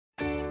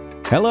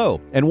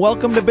Hello, and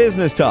welcome to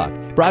Business Talk,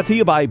 brought to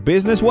you by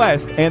Business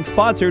West and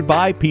sponsored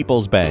by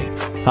People's Bank.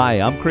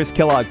 Hi, I'm Chris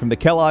Kellogg from the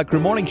Kellogg Crew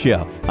Morning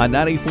Show on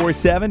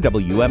 94.7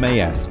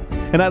 WMAS.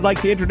 And I'd like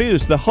to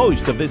introduce the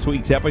host of this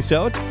week's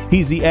episode.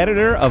 He's the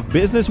editor of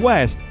Business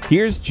West.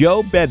 Here's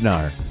Joe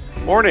Bednar.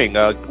 Morning.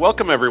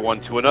 Welcome,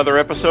 everyone, to another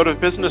episode of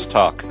Business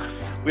Talk.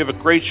 We have a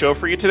great show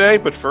for you today,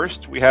 but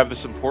first, we have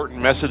this important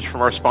message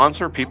from our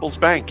sponsor, People's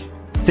Bank.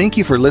 Thank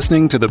you for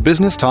listening to the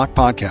Business Talk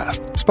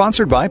podcast,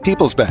 sponsored by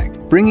People's Bank,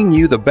 bringing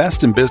you the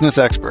best in business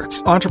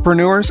experts,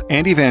 entrepreneurs,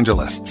 and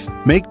evangelists.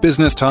 Make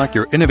Business Talk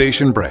your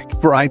innovation break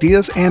for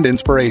ideas and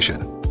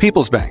inspiration.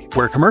 People's Bank,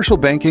 where commercial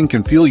banking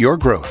can fuel your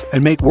growth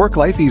and make work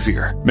life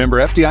easier. Member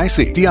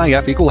FDIC,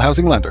 DIF Equal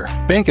Housing Lender.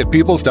 Bank at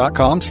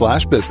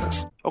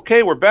peoples.com/business.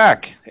 Okay, we're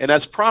back. And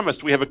as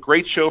promised, we have a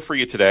great show for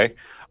you today.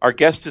 Our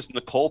guest is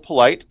Nicole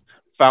Polite,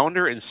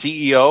 founder and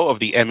CEO of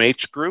the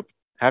MH Group.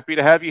 Happy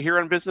to have you here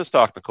on Business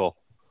Talk, Nicole.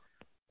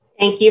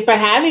 Thank you for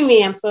having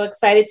me. I'm so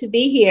excited to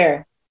be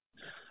here.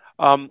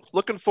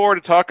 Looking forward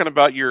to talking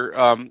about your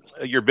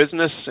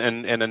business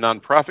and a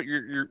nonprofit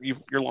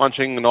you're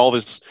launching and all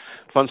this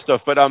fun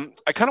stuff. But I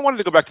kind of wanted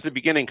to go back to the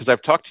beginning because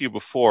I've talked to you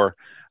before.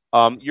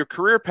 Your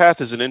career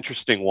path is an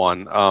interesting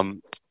one.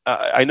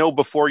 I know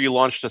before you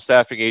launched a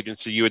staffing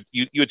agency, you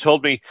had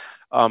told me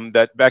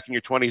that back in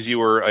your 20s you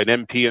were an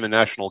MP in the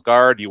National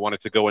Guard. You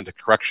wanted to go into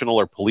correctional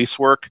or police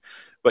work,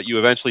 but you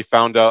eventually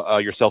found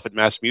yourself at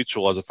Mass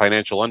Mutual as a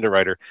financial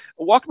underwriter.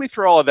 Walk me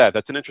through all of that.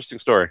 That's an interesting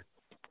story.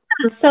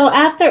 So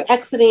after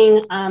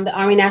exiting the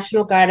Army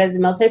National Guard as a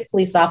military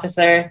police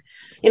officer,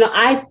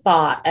 I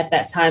thought at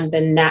that time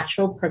the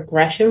natural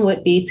progression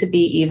would be to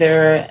be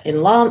either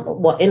in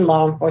law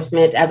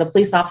enforcement as a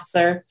police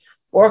officer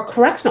or a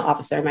correctional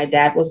officer. My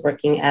dad was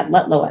working at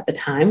Ludlow at the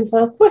time.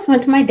 So of course I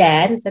went to my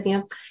dad and said,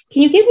 can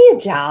you give me a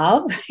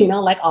job,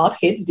 like all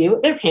kids do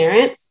with their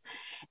parents?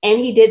 And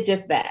he did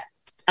just that.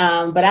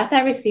 But after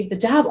I received the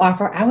job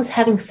offer, I was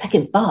having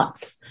second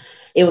thoughts.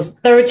 It was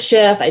third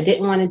shift. I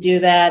didn't want to do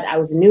that. I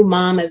was a new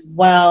mom as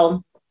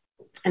well.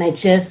 And I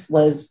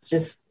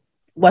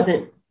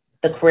wasn't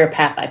the career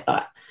path I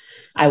thought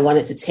I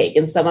wanted to take.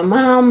 And so my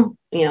mom,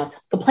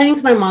 complaining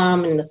to my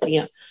mom and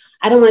said,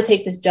 I don't want to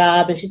take this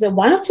job. And she said,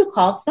 why don't you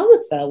call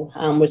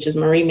so-and-so, which is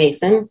Marie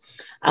Mason,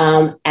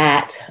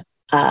 at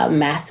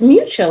Mass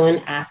Mutual,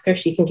 and ask her if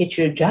she can get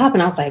you a job.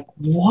 And I was like,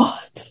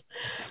 what?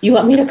 You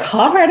want me to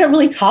call her? I don't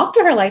really talk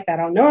to her like that.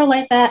 I don't know her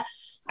like that.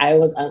 I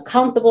was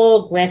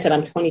uncomfortable. Granted,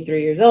 I'm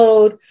 23 years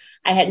old.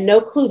 I had no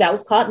clue that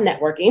was called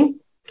networking,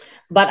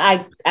 but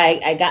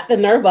I got the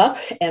nerve up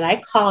and I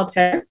called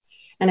her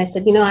and I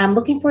said, I'm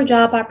looking for a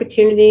job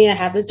opportunity. I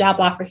have this job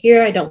offer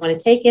here. I don't want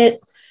to take it.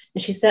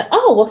 And she said,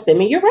 oh, well, send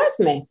me your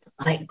resume.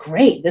 I'm like,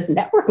 great. This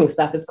networking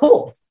stuff is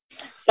cool.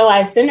 So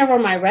I send her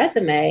my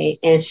resume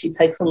and she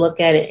takes a look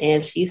at it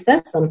and she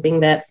said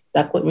something that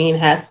stuck with me and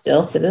has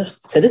still to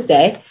this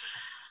day.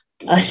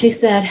 She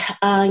said,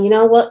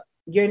 what?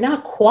 You're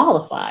not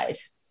qualified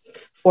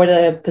for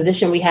the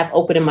position we have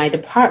open in my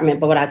department,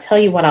 but I'll tell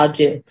you what I'll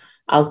do.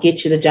 I'll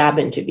get you the job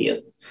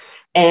interview.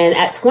 And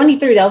at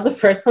 23, that was the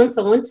first time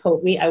someone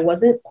told me I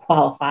wasn't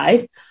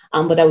qualified,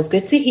 but that was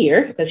good to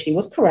hear because she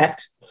was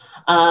correct.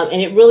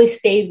 And it really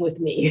stayed with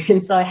me.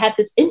 And so I had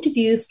this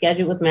interview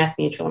scheduled with Mass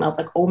Mutual, and I was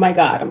like, oh my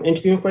God, I'm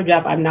interviewing for a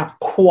job I'm not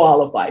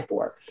qualified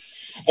for.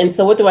 And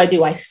so what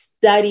do? I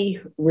study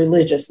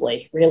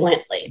religiously,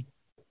 relentlessly.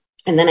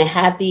 And then I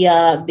had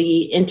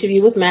the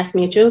interview with Mass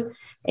Mutual,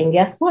 and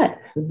guess what?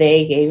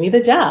 They gave me the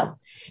job.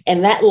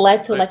 And that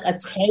led to like a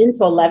 10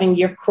 to 11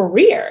 year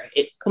career.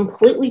 It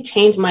completely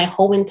changed my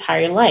whole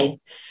entire life.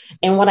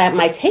 And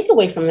my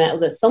takeaway from that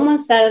was that someone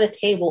sat at a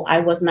table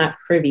I was not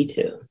privy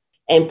to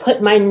and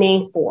put my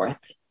name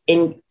forth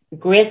and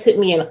granted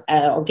me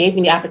or gave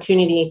me the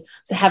opportunity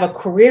to have a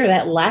career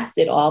that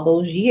lasted all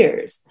those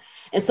years.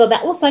 And so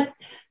that was like,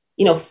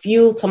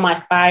 fuel to my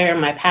fire,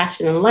 my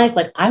passion in life.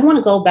 Like, I want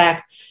to go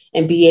back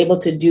and be able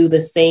to do the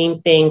same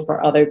thing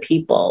for other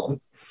people.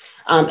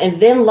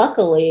 And then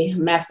luckily,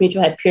 Mass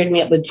Mutual had paired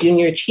me up with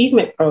Junior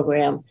Achievement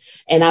Program.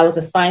 And I was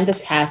assigned the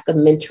task of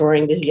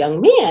mentoring this young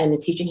man and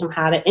teaching him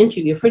how to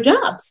interview for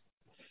jobs.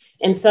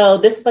 And so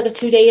this was like a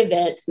 2-day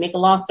event. To make a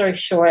long story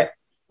short,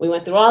 we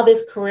went through all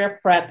this career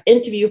prep,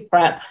 interview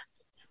prep.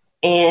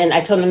 And I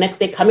told him the next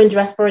day, come and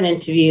dress for an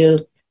interview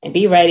and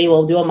be ready.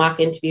 We'll do a mock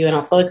interview. And I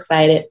was so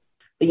excited.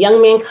 The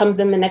young man comes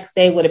in the next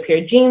day with a pair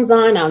of jeans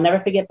on. I'll never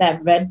forget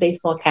that red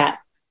baseball cap.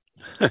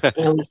 And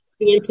we did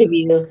the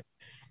interview.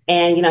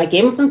 And, I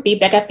gave him some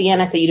feedback at the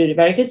end. I said, you did a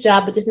very good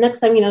job, but just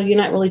next time, you're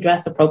not really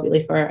dressed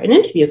appropriately for an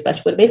interview,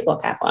 especially with a baseball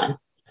cap on.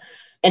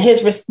 And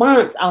his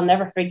response, I'll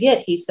never forget.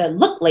 He said,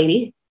 look,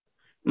 lady,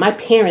 my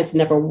parents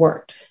never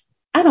worked.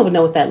 I don't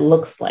know what that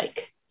looks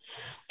like.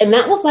 And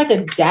that was like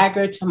a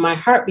dagger to my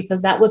heart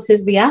because that was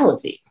his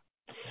reality.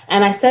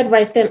 And I said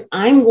right then,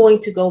 I'm going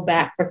to go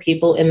back for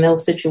people in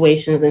those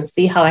situations and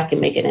see how I can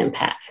make an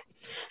impact.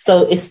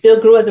 So it still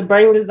grew as a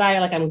burning desire.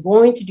 Like, I'm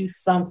going to do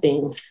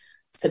something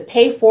to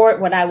pay for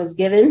what I was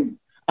given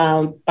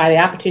by the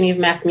opportunity of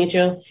Mass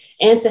Mutual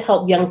and to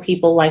help young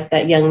people like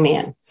that young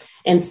man.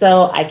 And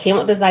so I came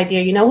up with this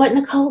idea, you know what,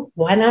 Nicole,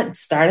 why not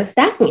start a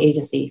staffing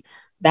agency?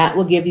 That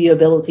will give you the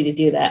ability to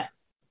do that.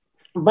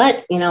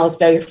 But, I was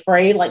very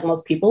afraid, like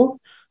most people,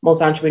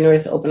 most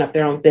entrepreneurs, to open up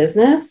their own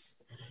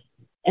business.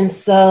 And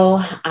so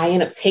I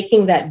ended up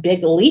taking that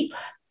big leap,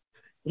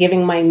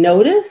 giving my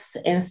notice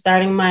and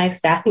starting my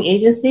staffing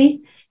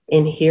agency.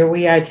 And here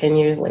we are 10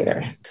 years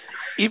later.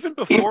 Even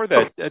before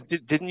that,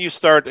 didn't you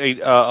start a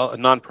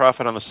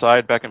nonprofit on the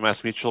side back at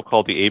MassMutual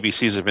called the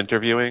ABCs of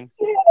Interviewing?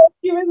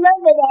 You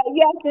remember that?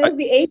 Yes, there's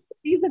the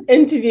ABCs of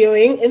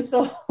Interviewing. And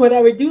so what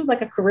I would do is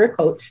like a career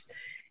coach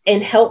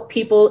and help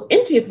people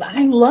interview, because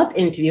I love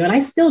interview and I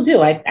still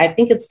do. I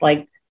think it's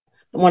like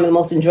one of the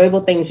most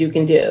enjoyable things you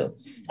can do.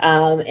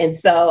 And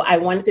so I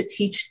wanted to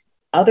teach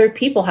other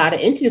people how to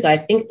interview. I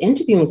think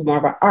interviewing is more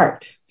of an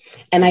art.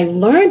 And I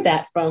learned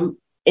that from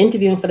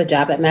interviewing for the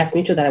job at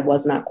MassMutual that I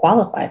was not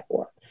qualified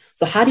for.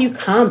 So how do you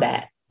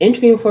combat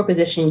interviewing for a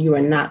position you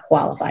are not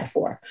qualified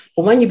for?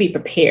 Well, one, you be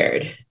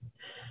prepared.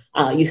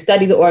 You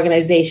study the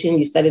organization,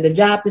 you study the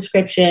job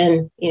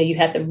description, you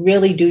have to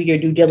really do your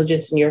due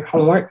diligence and your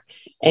homework.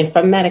 And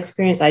from that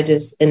experience, I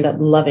just end up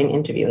loving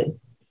interviewing.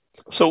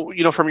 So,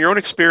 from your own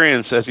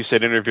experience, as you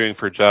said, interviewing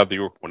for a job that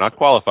you were not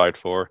qualified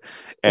for,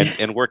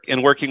 and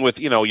working with,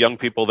 young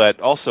people that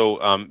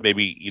also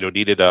maybe,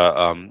 needed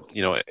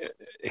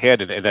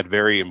had in that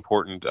very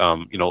important,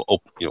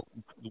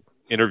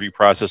 interview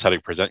process, how to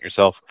present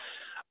yourself.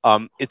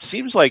 It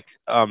seems like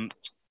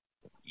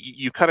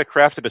you kind of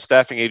crafted a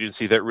staffing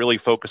agency that really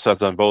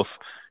focuses on both,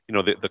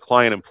 the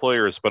client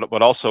employers,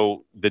 but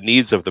also the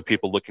needs of the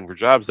people looking for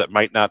jobs that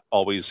might not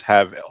always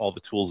have all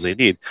the tools they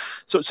need.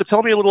 So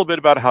tell me a little bit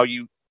about how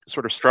you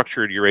sort of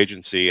structured your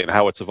agency and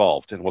how it's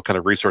evolved and what kind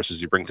of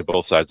resources you bring to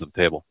both sides of the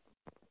table.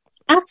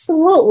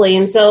 Absolutely.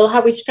 And so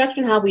how we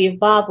structure and how we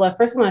evolve. Well,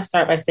 first I want to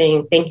start by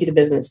saying thank you to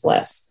Business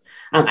West.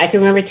 I can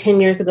remember 10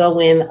 years ago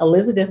when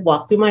Elizabeth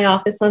walked through my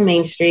office on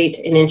Main Street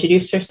and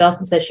introduced herself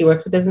and said she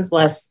works for Business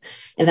West.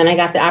 And then I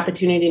got the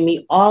opportunity to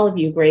meet all of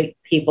you great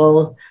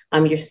people,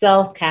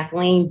 yourself,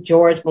 Kathleen,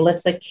 George,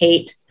 Melissa,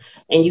 Kate,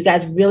 and you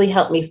guys really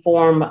helped me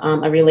form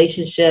a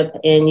relationship.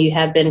 And you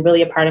have been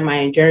really a part of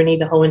my journey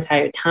the whole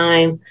entire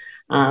time,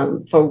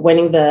 for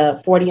winning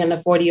the 40 Under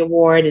 40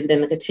 award and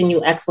then the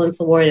Continual Excellence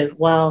Award as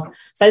well.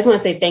 So I just want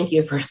to say thank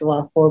you, first of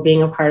all, for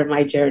being a part of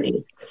my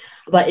journey.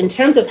 But in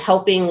terms of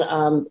helping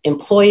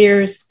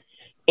employers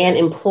and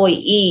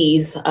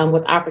employees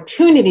with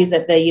opportunities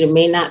that they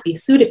may not be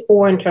suited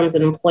for in terms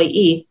of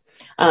employee,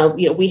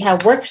 we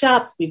have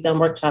workshops. We've done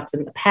workshops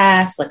in the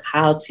past, like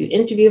how to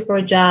interview for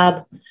a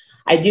job.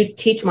 I do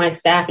teach my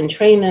staff and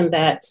train them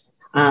that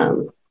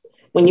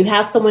when you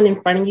have someone in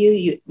front of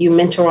you, you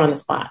mentor on the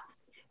spot.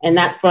 And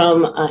that's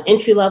from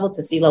entry level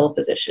to C-level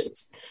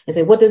positions. And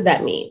say, what does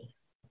that mean?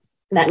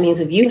 That means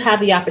if you have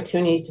the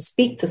opportunity to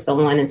speak to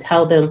someone and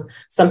tell them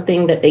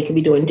something that they could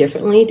be doing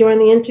differently during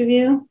the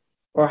interview,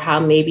 or how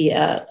maybe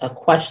a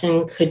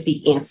question could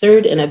be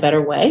answered in a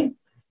better way,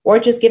 or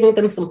just giving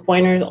them some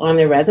pointers on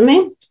their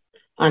resume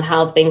on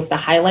how things to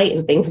highlight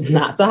and things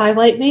not to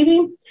highlight,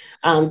 maybe,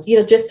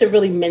 just to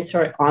really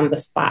mentor on the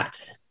spot.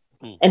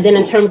 And then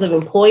in terms of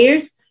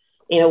employers,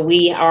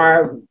 we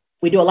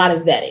do a lot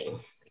of vetting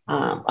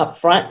up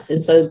front.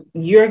 And so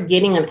you're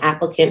getting an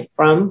applicant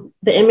from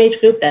the MH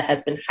group that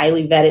has been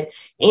highly vetted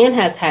and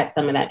has had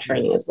some of that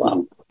training as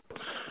well.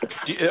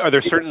 Are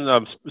there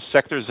certain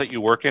sectors that you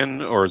work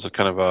in, or is it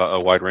kind of a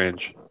wide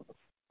range?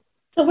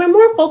 So we're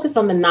more focused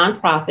on the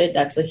nonprofit.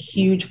 That's a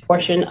huge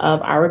portion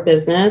of our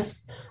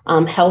business,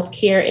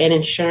 healthcare and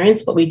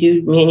insurance, but we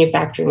do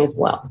manufacturing as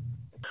well.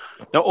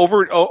 Now,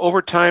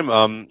 over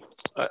time,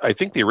 I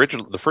think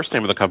the first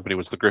name of the company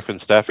was the Griffin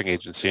Staffing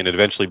Agency, and it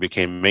eventually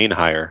became Main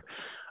Hire.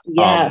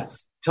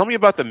 Yes. Tell me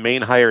about the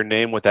Main Hire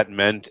name, what that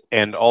meant,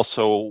 and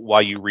also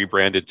why you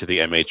rebranded to the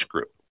MH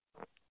Group.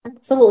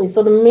 Absolutely.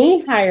 So the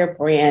Main Hire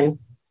brand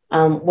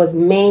was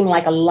Main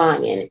like a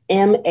lion,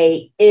 MANE,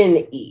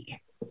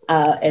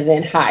 and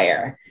then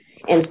Hire.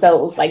 And so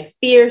it was like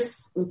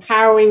fierce,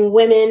 empowering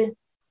women.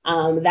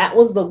 That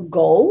was the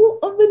goal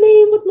of the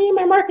name with me and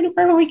my marketing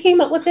firm when we came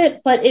up with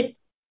it, but it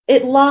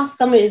lost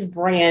some of its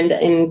brand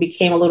and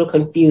became a little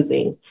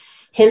confusing.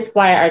 Hence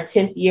why our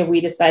 10th year,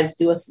 we decided to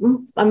do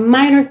a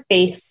minor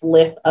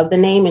facelift of the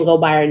name and go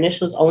by our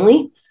initials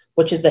only,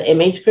 which is the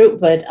MH Group.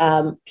 But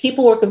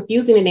people were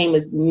confusing the name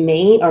as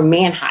Main or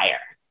Man Hire.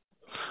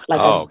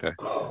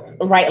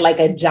 Right, like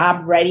a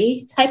job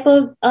ready type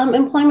of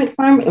employment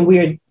firm. And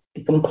we're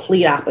the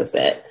complete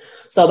opposite.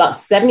 So about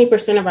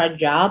 70% of our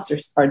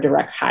jobs are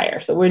direct hire.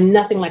 So we're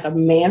nothing like a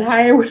man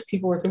hire, which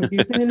people were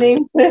confusing the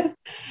name with.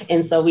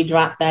 And so we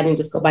dropped that and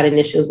just go by the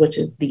initials, which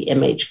is the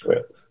MH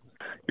Group.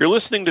 You're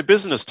listening to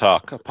Business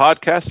Talk, a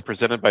podcast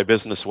presented by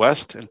Business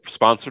West and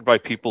sponsored by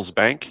People's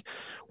Bank.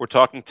 We're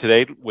talking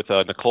today with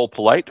Nicole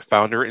Polite,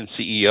 founder and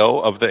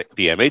CEO of the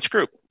MH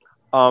Group.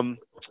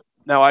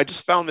 Now, I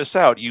just found this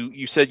out.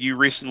 You said you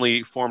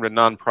recently formed a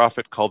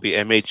nonprofit called the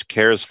MH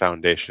Cares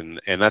Foundation,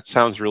 and that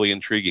sounds really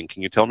intriguing.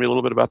 Can you tell me a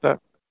little bit about that?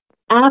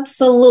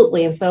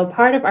 Absolutely. And so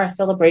part of our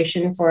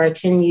celebration for our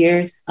 10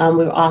 years,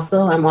 I'm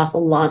also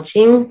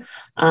launching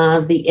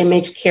the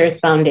MH Cares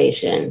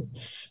Foundation.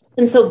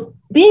 And so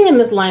being in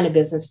this line of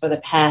business for the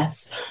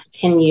past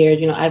 10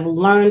 years, I've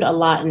learned a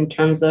lot in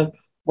terms of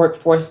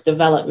workforce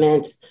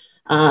development.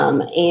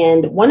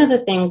 And one of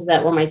the things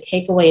that were my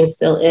takeaway and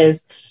still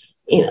is,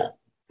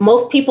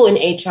 most people in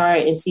HR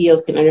and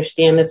CEOs can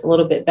understand this a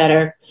little bit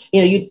better.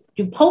 You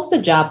post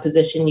a job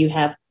position, you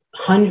have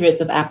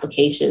hundreds of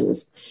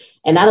applications.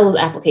 And out of those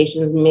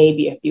applications,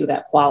 maybe a few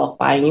that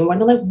qualify. And you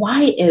wonder,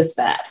 why is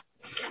that?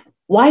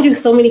 Why do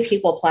so many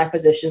people apply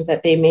positions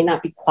that they may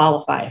not be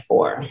qualified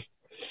for?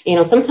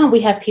 Sometimes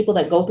we have people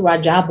that go through our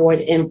job board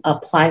and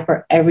apply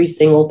for every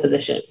single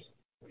position.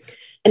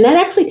 And that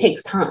actually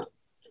takes time.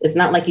 It's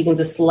not like you can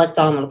just select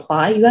on and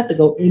apply. You have to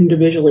go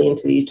individually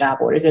into these job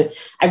orders. And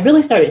I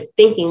really started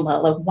thinking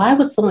about, why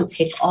would someone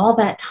take all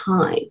that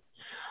time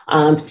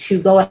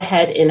to go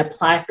ahead and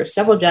apply for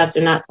several jobs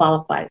they're not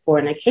qualified for?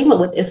 And I came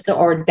up with, it's the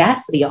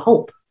audacity of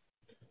hope,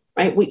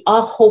 right? We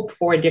all hope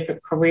for a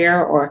different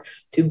career or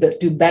to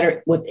do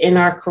better within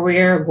our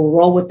career,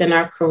 grow within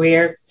our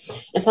career.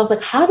 And so I was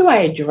like, how do I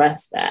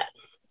address that?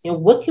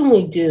 What can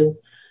we do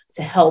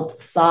to help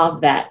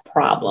solve that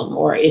problem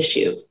or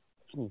issue?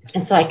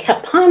 And so I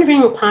kept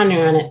pondering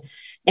on it.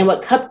 And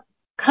what kept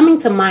coming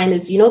to mind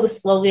is, the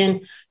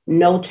slogan,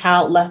 "No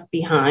child left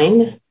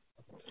behind."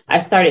 I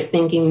started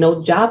thinking,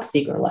 "No job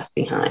seeker left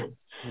behind."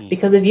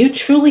 Because if you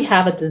truly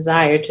have a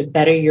desire to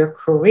better your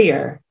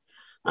career,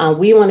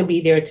 we want to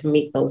be there to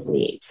meet those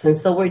needs. And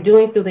so we're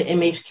doing through the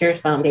MH Cares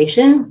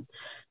Foundation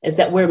is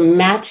that we're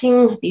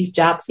matching these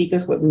job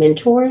seekers with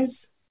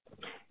mentors,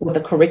 with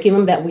a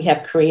curriculum that we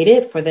have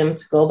created for them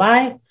to go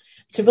by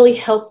to really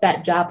help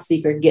that job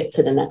seeker get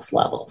to the next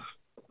level.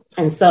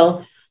 And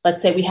so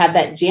let's say we have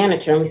that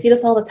janitor, and we see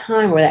this all the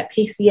time, where that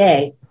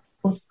PCA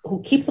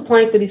who keeps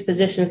applying for these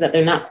positions that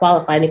they're not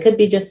qualified. It could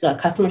be just a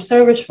customer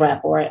service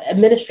rep or an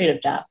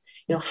administrative job.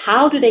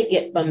 How do they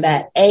get from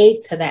that A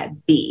to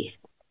that B?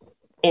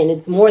 And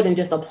it's more than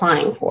just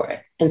applying for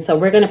it. And so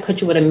we're going to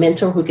put you with a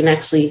mentor who can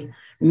actually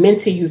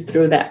mentor you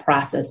through that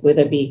process,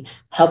 whether it be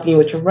helping you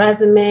with your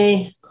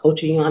resume,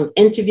 coaching you on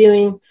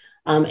interviewing.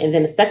 And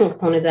then the second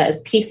component of that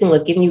is piecing,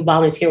 giving you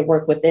volunteer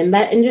work within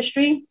that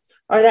industry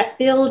or that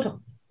field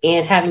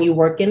and having you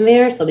work in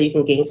there so that you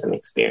can gain some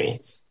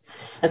experience.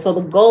 And so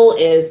the goal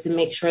is to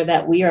make sure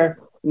that we are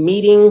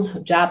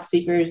meeting job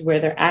seekers where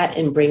they're at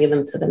and bringing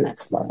them to the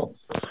next level.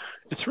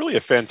 It's really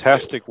a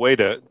fantastic way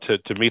to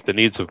meet the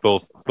needs of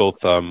both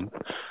I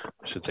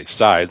should say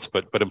sides,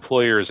 but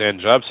employers and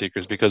job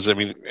seekers, because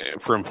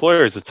for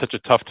employers, it's such a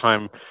tough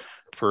time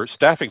for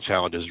staffing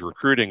challenges,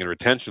 recruiting and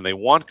retention. They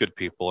want good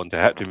people, and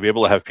to be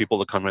able to have people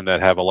to come in that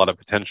have a lot of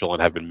potential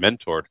and have been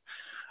mentored.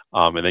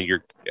 And then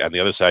you're on the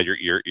other side,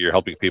 you're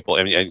helping people,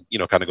 and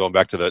kind of going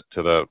back to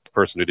the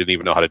person who didn't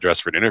even know how to dress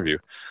for an interview,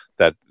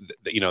 that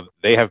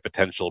they have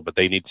potential, but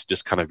they need to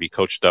just kind of be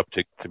coached up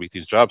to meet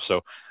these jobs.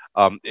 So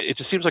it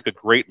just seems like a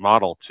great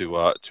model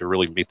to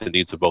really meet the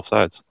needs of both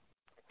sides.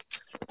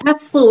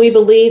 Absolutely. We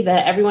believe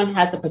that everyone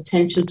has the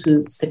potential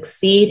to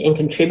succeed and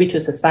contribute to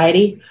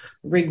society,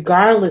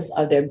 regardless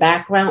of their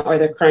background or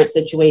their current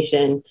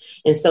situation.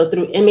 And so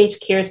through MH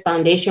Cares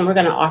Foundation, we're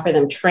going to offer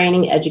them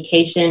training,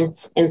 education,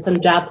 and some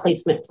job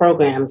placement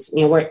programs.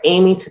 We're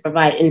aiming to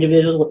provide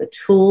individuals with the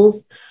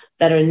tools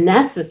that are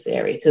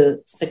necessary to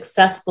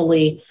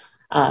successfully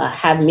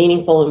have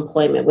meaningful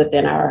employment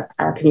within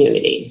our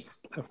community.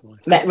 Definitely.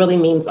 That really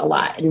means a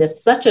lot. And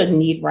there's such a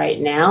need right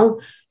now,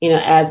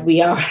 as we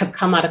have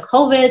come out of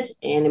COVID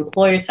and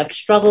employers have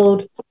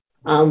struggled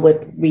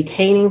with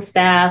retaining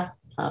staff,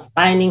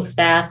 finding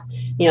staff,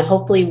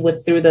 hopefully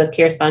through the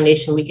CARES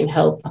Foundation, we can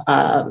help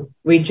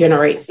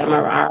regenerate some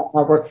of our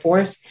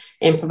workforce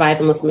and provide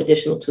them with some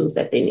additional tools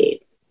that they need.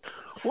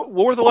 What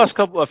were the last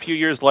few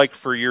years like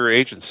for your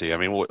agency?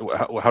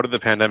 How did the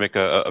pandemic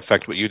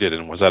affect what you did,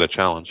 and was that a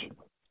challenge?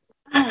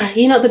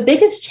 The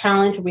biggest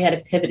challenge we had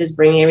to pivot is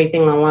bringing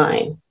everything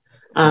online.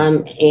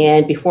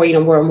 And before,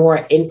 we're a more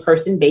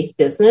in-person based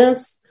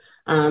business.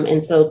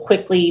 And so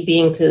quickly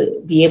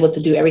be able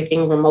to do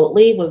everything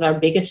remotely was our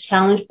biggest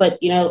challenge. But,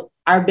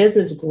 our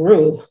business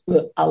grew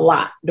a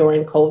lot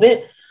during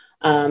COVID.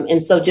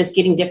 And so just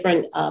getting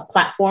different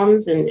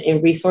platforms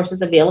and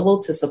resources available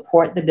to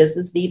support the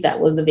business need that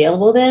was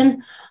available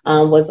then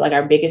was like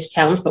our biggest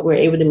challenge, but we're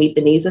able to meet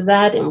the needs of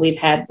that. And we've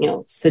had,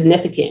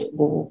 significant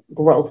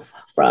growth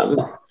from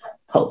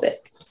COVID.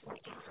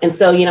 And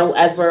so,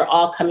 as we're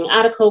all coming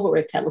out of COVID,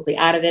 we're technically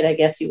out of it, I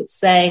guess you would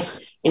say,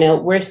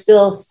 we're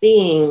still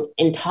seeing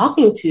and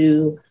talking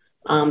to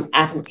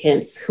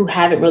applicants who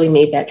haven't really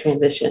made that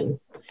transition.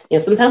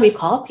 Sometimes we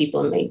call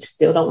people and they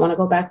still don't want to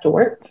go back to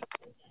work.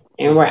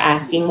 And we're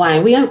asking why.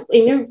 And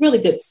there are really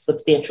good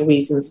substantial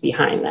reasons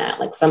behind that.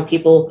 Like some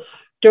people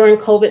during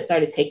COVID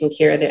started taking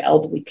care of their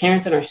elderly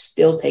parents and are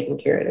still taking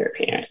care of their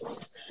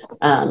parents.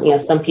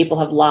 Some people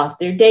have lost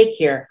their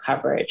daycare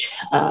coverage.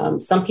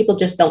 Some people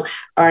just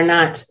are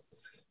not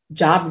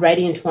job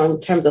ready in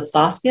terms of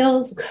soft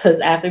skills, because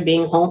after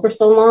being home for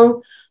so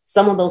long,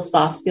 some of those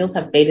soft skills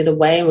have faded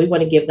away, and we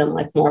want to give them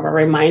like more of a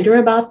reminder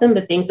about them,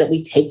 the things that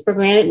we take for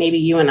granted, maybe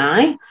you and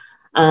I,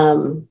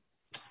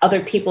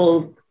 other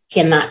people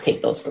cannot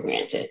take those for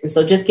granted. And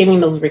so just giving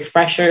those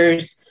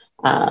refreshers,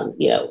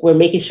 we're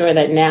making sure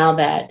that now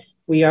that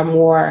we are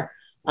more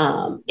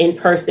in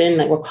person,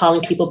 like we're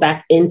calling people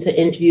back into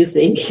interviews so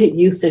they get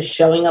used to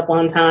showing up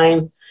on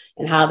time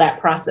and how that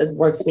process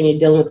works when you're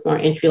dealing with more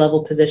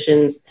entry-level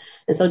positions.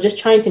 And so just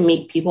trying to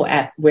meet people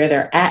at where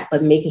they're at,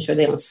 but making sure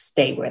they don't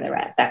stay where they're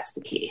at. That's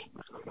the key.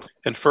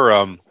 And for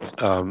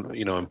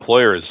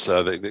employers,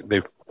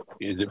 they've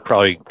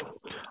probably,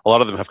 a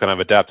lot of them have kind of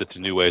adapted to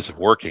new ways of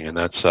working, and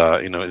that's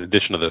in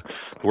addition to the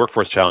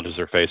workforce challenges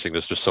they're facing,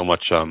 there's just so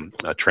much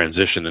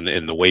transition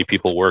in the way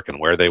people work and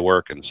where they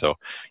work, and so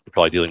you're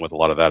probably dealing with a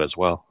lot of that as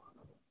well.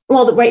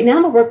 Well, right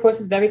now the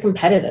workforce is very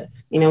competitive.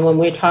 When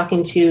we're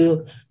talking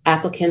to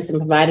applicants and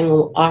providing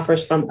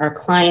offers from our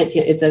clients,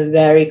 it's a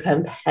very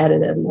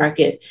competitive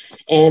market,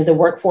 and the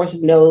workforce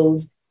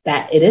knows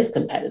that it is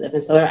competitive.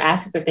 And so they're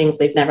asking for things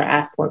they've never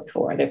asked for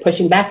before. They're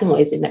pushing back in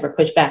ways they've never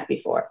pushed back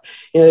before.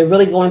 They're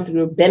really going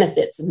through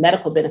benefits,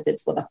 medical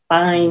benefits with a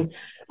fine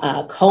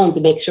comb to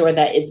make sure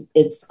that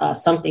it's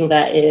something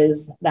that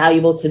is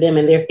valuable to them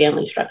and their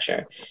family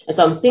structure. And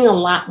so I'm seeing a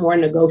lot more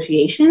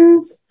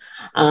negotiations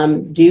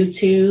due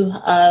to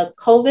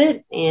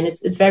COVID. And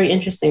it's very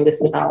interesting to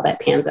see how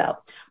that pans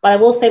out. But I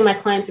will say my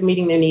clients are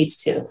meeting their needs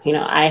too.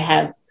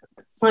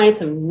 Clients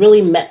have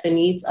really met the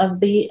needs of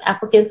the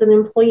applicants and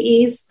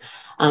employees.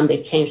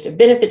 They've changed their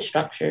benefit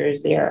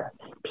structures, their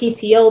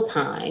PTO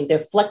time, their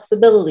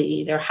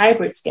flexibility, their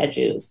hybrid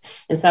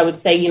schedules. And so I would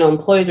say,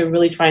 employers are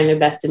really trying their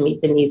best to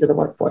meet the needs of the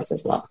workforce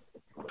as well.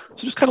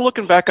 So just kind of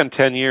looking back on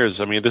 10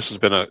 years, I mean, this has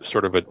been a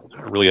sort of a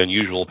really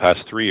unusual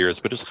past 3 years,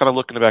 but just kind of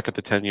looking back at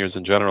the 10 years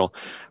in general,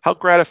 how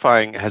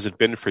gratifying has it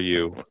been for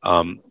you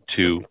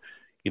to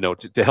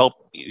help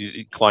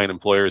client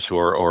employers who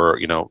are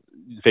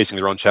facing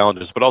their own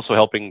challenges, but also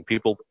helping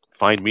people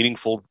find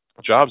meaningful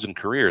jobs and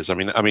careers? I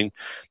mean,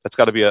 that's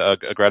got to be a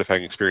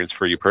gratifying experience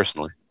for you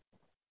personally.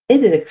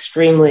 It is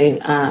extremely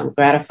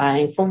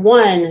gratifying. For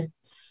one,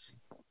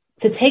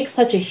 to take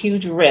such a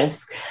huge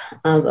risk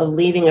of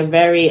leaving a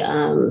very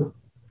a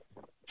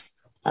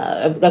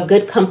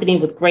good company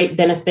with great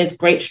benefits,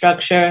 great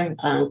structure,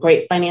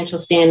 great financial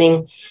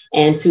standing,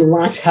 and to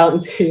launch out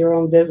into your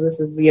own business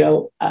is,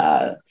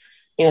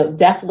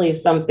 definitely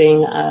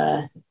something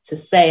to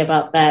say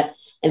about that.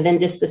 And then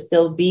just to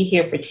still be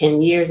here for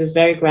 10 years is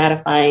very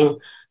gratifying.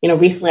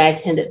 Recently I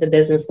attended the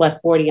Business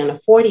West 40 on a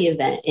 40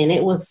 event, and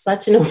it was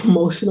such an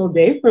emotional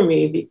day for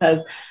me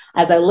because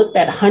as I looked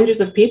at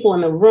hundreds of people in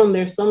the room,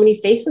 there's so many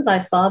faces I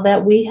saw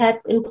that we had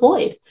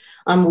employed.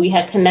 We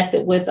had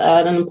connected with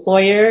an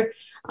employer,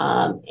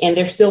 and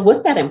they're still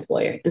with that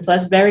employer. And so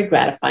that's very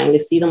gratifying to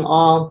see them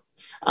all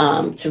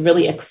to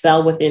really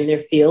excel within their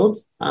field.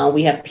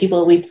 We have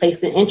people we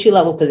place in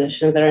entry-level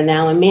positions that are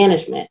now in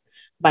management,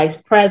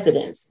 vice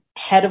presidents,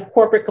 head of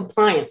corporate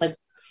compliance. Like,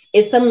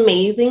 it's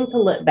amazing to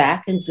look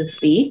back and to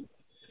see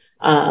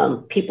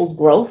people's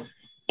growth.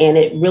 And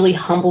it really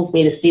humbles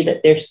me to see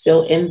that they're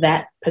still in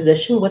that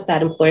position with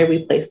that employer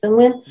we placed them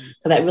in.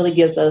 So that really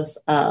gives us,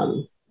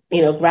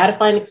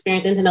 gratifying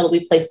experience, and to know that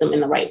we placed them in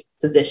the right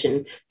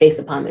position based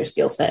upon their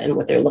skill set and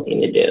what they're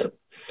looking to do.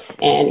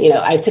 And,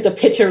 I took a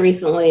picture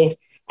recently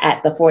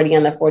at the 40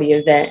 on the 40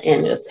 event,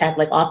 and it was tagged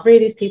like all three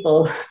of these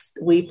people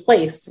we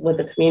placed with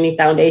the community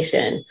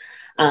foundation.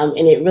 And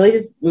it really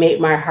just made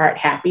my heart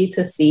happy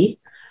to see,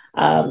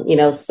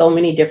 so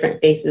many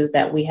different faces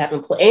that we have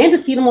employed, and to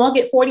see them all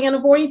get 40 on the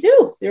 40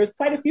 too. There was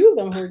quite a few of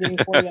them who were getting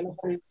 40 on the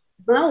 40.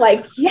 So I'm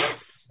like,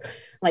 yes,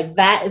 like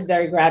that is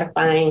very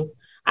gratifying.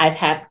 I've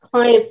had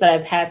clients that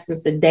I've had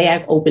since the day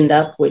I've opened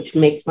up, which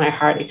makes my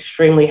heart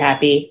extremely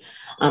happy.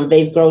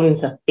 They've grown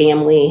into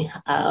family.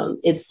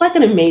 It's like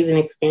an amazing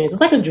experience.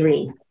 It's like a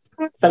dream.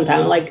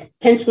 Sometimes, like,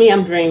 pinch me,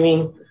 I'm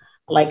dreaming.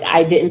 Like,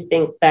 I didn't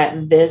think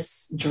that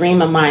this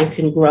dream of mine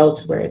can grow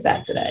to where it's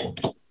at today.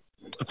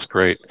 That's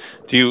great.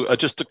 Do you,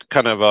 just to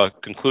kind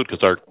of conclude,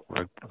 because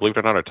believe it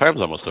or not, our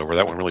time's almost over.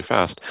 That went really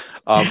fast.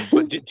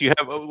 But do you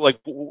have,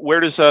 where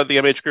does the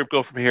MH Group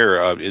go from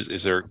here?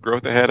 Is there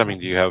growth ahead? I mean,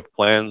 do you have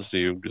plans? Do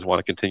you just want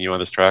to continue on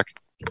this track?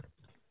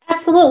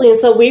 Absolutely. And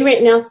so we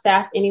right now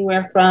staff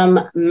anywhere from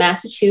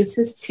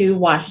Massachusetts to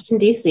Washington,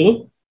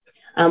 D.C.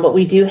 But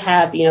we do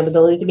have, the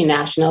ability to be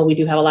national. We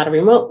do have a lot of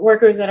remote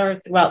workers that are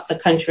throughout the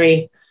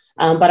country.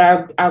 But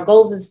our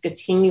goals is to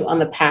continue on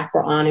the path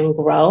we're on and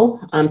grow,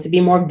 to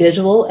be more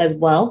visual as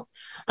well.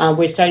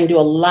 We're starting to do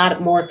a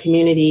lot more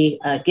community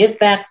give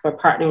backs. We're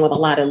partnering with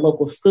a lot of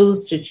local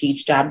schools to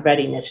teach job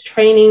readiness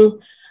training.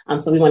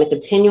 So we want to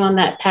continue on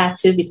that path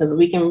too, because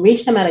we can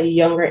reach them at a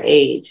younger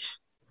age.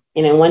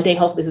 And then one day,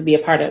 hopefully this will be a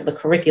part of the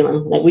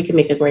curriculum, like we can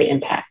make a great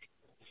impact.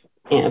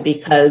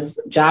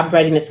 Because job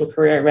readiness and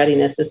career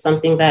readiness is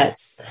something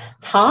that's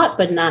taught,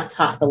 but not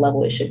taught the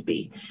level it should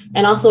be.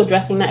 And also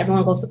addressing that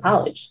everyone goes to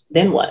college.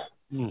 Then what?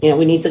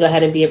 We need to go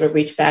ahead and be able to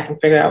reach back and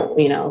figure out,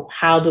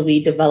 how do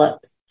we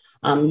develop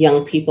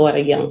young people at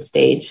a young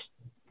stage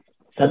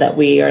so that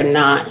we are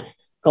not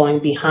going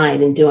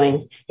behind and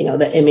doing,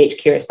 the MH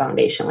Cares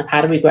Foundation. Like,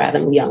 how do we grab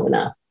them young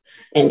enough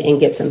and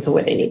get them to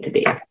where they need to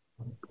be?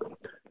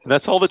 And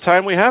that's all the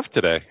time we have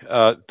today.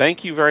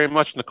 Thank you very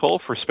much, Nicole,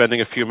 for spending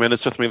a few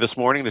minutes with me this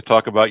morning to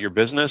talk about your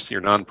business,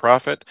 your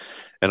nonprofit,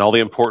 and all the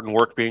important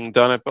work being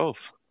done at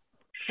both.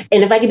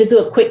 And if I could just do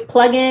a quick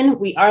plug-in,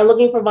 we are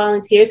looking for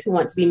volunteers who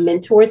want to be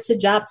mentors to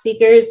job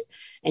seekers.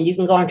 And you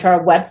can go onto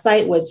our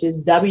website, which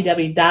is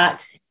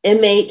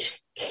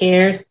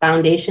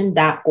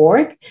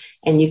www.mhcaresfoundation.org,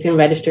 and you can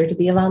register to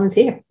be a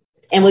volunteer.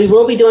 And we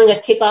will be doing a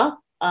kickoff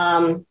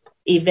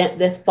event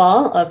this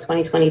fall of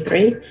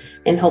 2023,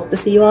 and hope to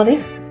see you all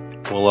there.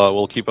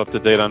 We'll keep up to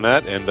date on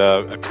that, and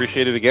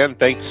appreciate it again.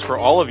 Thanks for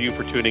all of you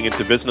for tuning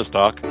into Business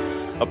Talk,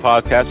 a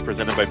podcast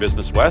presented by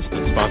Business West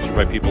and sponsored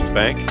by People's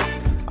Bank.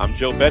 I'm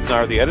Joe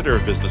Bednar, the editor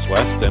of Business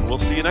West, and we'll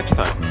see you next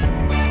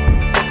time.